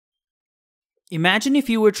Imagine if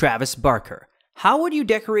you were Travis Barker. How would you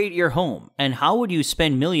decorate your home, and how would you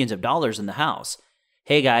spend millions of dollars in the house?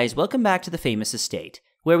 Hey guys, welcome back to The Famous Estate,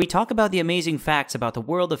 where we talk about the amazing facts about the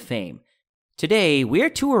world of fame. Today, we're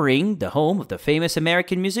touring the home of the famous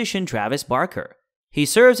American musician Travis Barker. He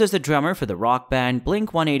serves as the drummer for the rock band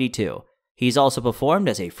Blink-182. He's also performed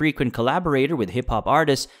as a frequent collaborator with hip-hop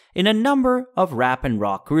artists in a number of rap and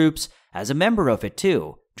rock groups, as a member of it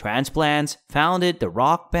too. Transplants, founded the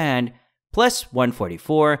rock band Plus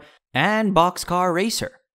 144, and Boxcar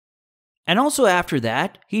Racer. And also after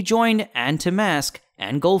that, he joined Antemasque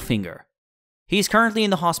and Goldfinger. He's currently in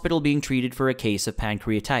the hospital being treated for a case of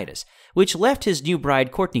pancreatitis, which left his new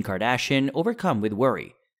bride Kourtney Kardashian overcome with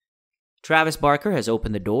worry. Travis Barker has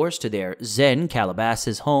opened the doors to their Zen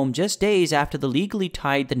Calabasas home just days after the legally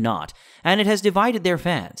tied the knot, and it has divided their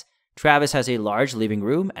fans. Travis has a large living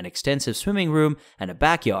room, an extensive swimming room, and a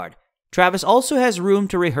backyard. Travis also has room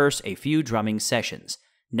to rehearse a few drumming sessions.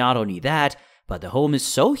 Not only that, but the home is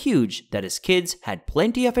so huge that his kids had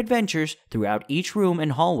plenty of adventures throughout each room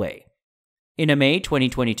and hallway. In a May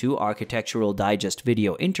 2022 Architectural Digest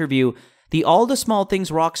video interview, the All the Small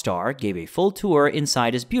Things rock star gave a full tour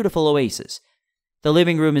inside his beautiful oasis. The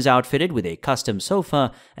living room is outfitted with a custom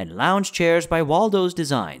sofa and lounge chairs by Waldo's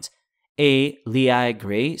Designs, a Lehigh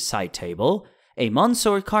gray side table, a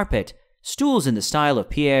Montsort carpet, stools in the style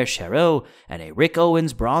of Pierre Charot, and a Rick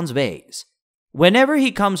Owens bronze vase. Whenever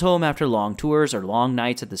he comes home after long tours or long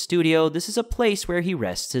nights at the studio, this is a place where he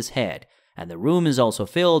rests his head, and the room is also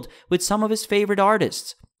filled with some of his favorite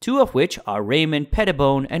artists, two of which are Raymond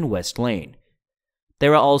Pettibone and West Lane.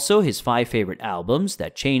 There are also his 5 favorite albums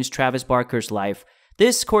that changed Travis Barker's life.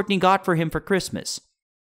 This Kourtney got for him for Christmas.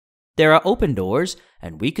 There are open doors,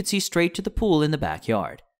 and we could see straight to the pool in the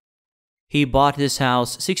backyard. He bought this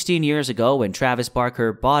house 16 years ago. When Travis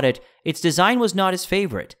Barker bought it, its design was not his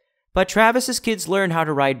favorite. But Travis's kids learn how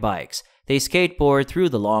to ride bikes. They skateboard through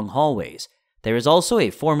the long hallways. There is also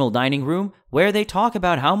a formal dining room where they talk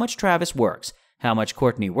about how much Travis works, how much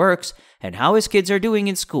Kourtney works, and how his kids are doing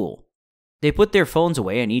in school. They put their phones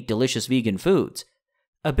away and eat delicious vegan foods.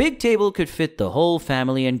 A big table could fit the whole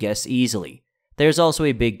family and guests easily. There's also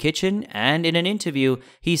a big kitchen, and in an interview,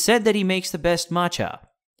 he said that he makes the best matcha.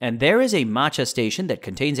 And there is a matcha station that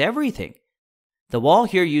contains everything. The wall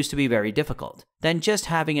here used to be very difficult than just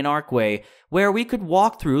having an archway where we could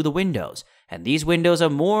walk through the windows, and these windows are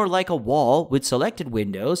more like a wall with selected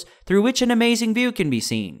windows through which an amazing view can be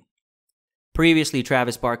seen. Previously,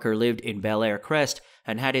 Travis Barker lived in Bel Air Crest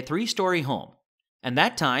and had a 3-story home. And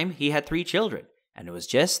that time, he had 3 children, and it was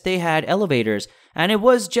just they had elevators, and it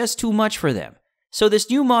was just too much for them. So this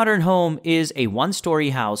new modern home is a 1-story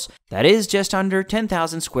house that is just under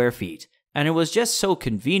 10,000 square feet, and it was just so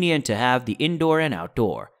convenient to have the indoor and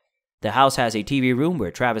outdoor. The house has a TV room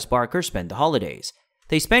where Travis Barker spent the holidays.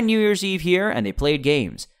 They spent New Year's Eve here and they played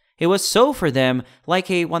games. It was so for them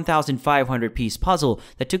like a 1,500-piece puzzle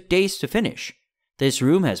that took days to finish. This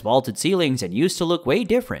room has vaulted ceilings and used to look way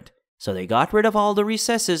different, so they got rid of all the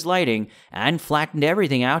recesses lighting and flattened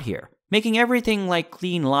everything out here, making everything like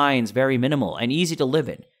clean lines very minimal and easy to live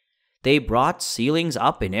in. They brought ceilings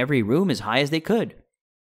up in every room as high as they could.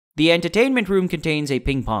 The entertainment room contains a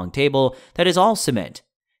ping pong table that is all cement.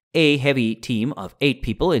 A heavy team of 8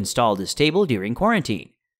 people installed this table during quarantine,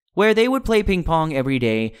 where they would play ping pong every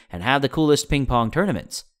day and have the coolest ping pong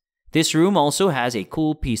tournaments. This room also has a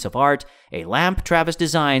cool piece of art, a lamp Travis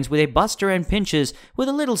designs with a buster and pinches with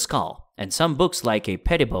a little skull, and some books like a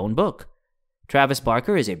Pettibone book. Travis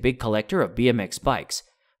Barker is a big collector of BMX bikes.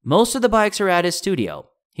 Most of the bikes are at his studio.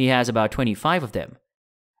 He has about 25 of them.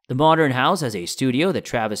 The modern house has a studio that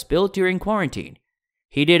Travis built during quarantine.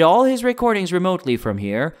 He did all his recordings remotely from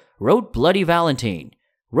here, wrote Bloody Valentine,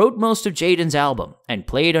 wrote most of Jaden's album, and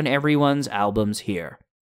played on everyone's albums here.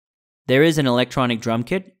 There is an electronic drum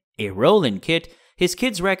kit, a roll-in kit, his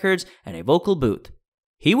kids' records, and a vocal booth.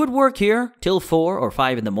 He would work here till 4 or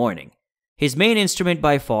 5 in the morning. His main instrument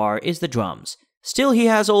by far is the drums. Still, he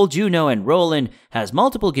has old Juno, and Roland has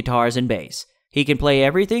multiple guitars and bass. He can play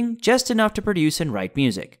everything, just enough to produce and write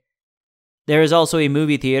music. There is also a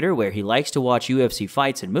movie theater where he likes to watch UFC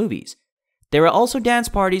fights and movies. There are also dance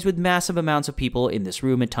parties with massive amounts of people in this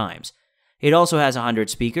room at times. It also has 100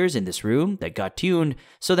 speakers in this room that got tuned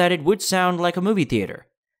so that it would sound like a movie theater.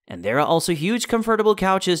 And there are also huge comfortable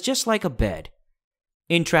couches just like a bed.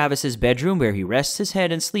 In Travis's bedroom where he rests his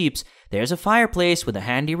head and sleeps, there's a fireplace with a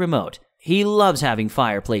handy remote. He loves having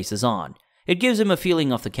fireplaces on. It gives him a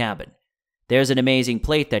feeling of the cabin. There's an amazing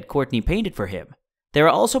plate that Kourtney painted for him. There are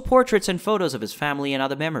also portraits and photos of his family and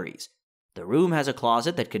other memories. The room has a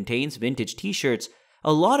closet that contains vintage t-shirts,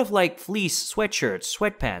 a lot of like fleece sweatshirts,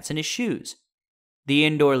 sweatpants, and his shoes. The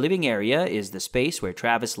indoor living area is the space where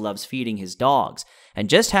Travis loves feeding his dogs and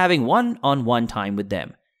just having one-on-one time with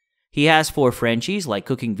them. He has 4 Frenchies like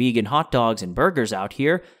cooking vegan hot dogs and burgers out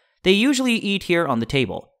here. They usually eat here on the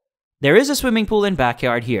table. There is a swimming pool and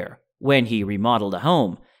backyard here. When he remodeled a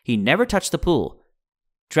home, he never touched the pool.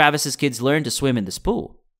 Travis's kids learned to swim in this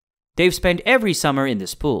pool. They've spent every summer in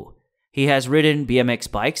this pool. He has ridden BMX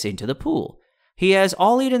bikes into the pool. He has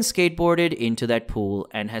ollied and skateboarded into that pool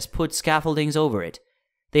and has put scaffoldings over it.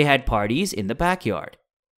 They had parties in the backyard.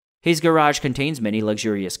 His garage contains many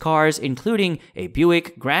luxurious cars, including a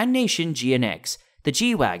Buick Grand Nation GNX, the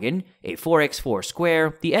G-Wagon, a 4x4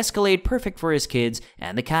 Square, the Escalade perfect for his kids,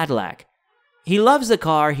 and the Cadillac. He loves the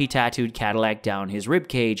car. He tattooed Cadillac down his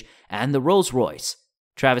ribcage, and the Rolls-Royce.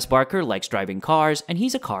 Travis Barker likes driving cars, and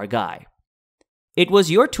he's a car guy. It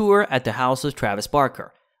was your tour at the house of Travis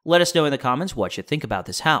Barker. Let us know in the comments what you think about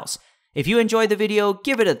this house. If you enjoyed the video,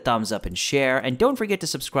 give it a thumbs up and share, and don't forget to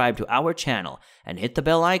subscribe to our channel and hit the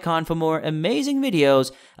bell icon for more amazing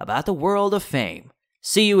videos about the world of fame.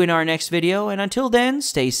 See you in our next video, and until then,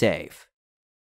 stay safe.